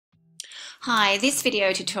Hi, this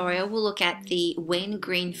video tutorial will look at the when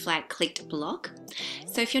green flag clicked block.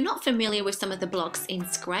 So if you're not familiar with some of the blocks in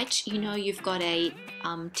Scratch, you know you've got a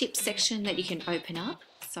tips section that you can open up.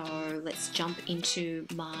 So let's jump into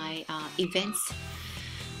my events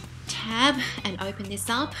tab and open this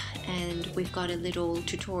up, and we've got a little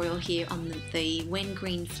tutorial here on the when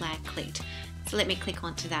green flag clicked. So let me click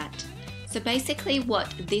onto that. So basically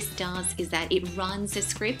what this does is that it runs a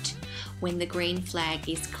script when the green flag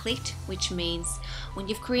is clicked, which means when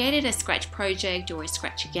you've created a Scratch project or a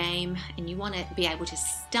Scratch game and you want to be able to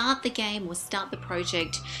start the game or start the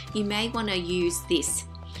project, you may want to use this,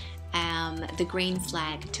 the green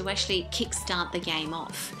flag, to actually kickstart the game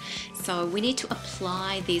off. So we need to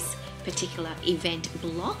apply this particular event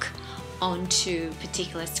block onto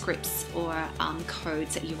particular scripts or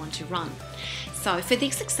codes that you want to run. So for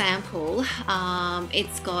this example,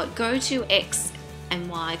 it's got go to X and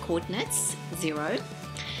Y coordinates 0,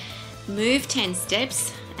 move 10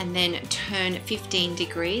 steps, and then turn 15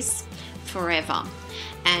 degrees forever,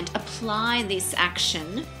 and apply this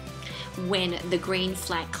action when the green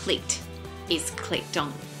flag is clicked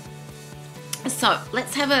on. So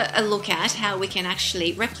let's have a look at how we can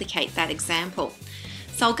actually replicate that example.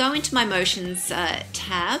 So I'll go into my motions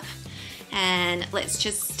tab, and let's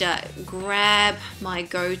just grab my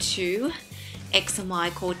go to X and Y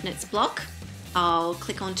coordinates block. I'll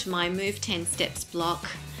click onto my move 10 steps block,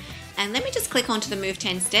 and let me just click onto the move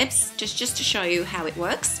 10 steps just to show you how it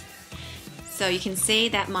works. So you can see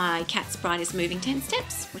that my cat sprite is moving 10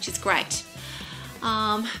 steps, which is great.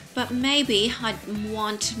 But maybe I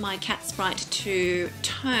want my cat sprite to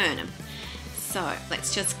turn. So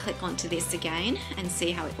let's just click onto this again and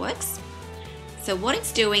see how it works. So what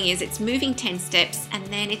it's doing is it's moving 10 steps, and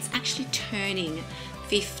then it's actually turning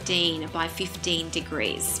 15 by 15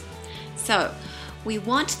 degrees. So we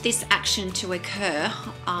want this action to occur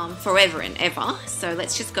forever and ever. So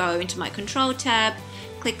let's just go into my control tab,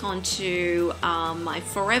 click onto my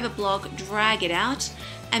forever block, drag it out,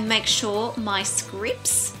 and make sure my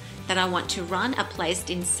scripts that I want to run are placed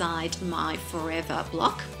inside my forever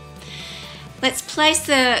block. Let's place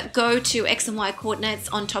the go to X and Y coordinates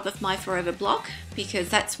on top of my forever block, because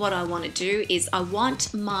that's what I want to do. Is I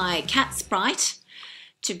want my cat sprite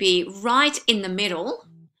to be right in the middle,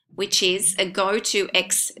 which is a go to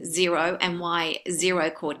X0 and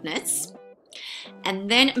Y0 coordinates,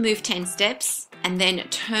 and then move 10 steps, and then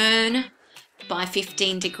turn by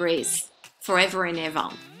 15 degrees forever and ever.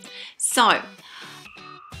 So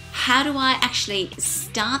how do I actually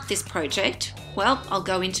start this project? Well, I'll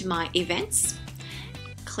go into my events,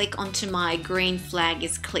 click onto my green flag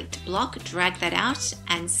is clicked block, drag that out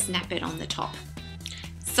and snap it on the top.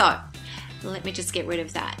 So let me just get rid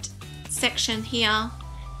of that section here,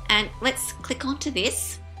 and let's click onto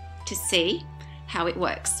this to see how it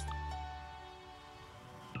works.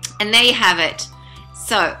 And there you have it.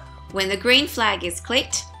 So when the green flag is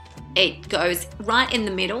clicked, it goes right in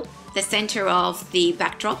the middle, the center of the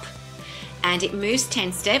backdrop, and it moves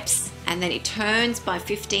 10 steps, and then it turns by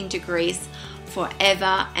 15 degrees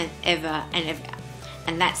forever and ever and ever.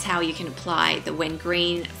 And that's how you can apply the when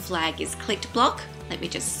green flag is clicked block. Let me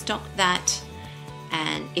just stop that,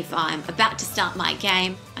 and if I'm about to start my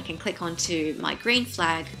game, I can click onto my green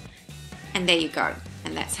flag, and there you go.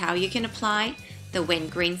 And that's how you can apply the when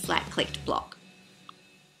green flag clicked block.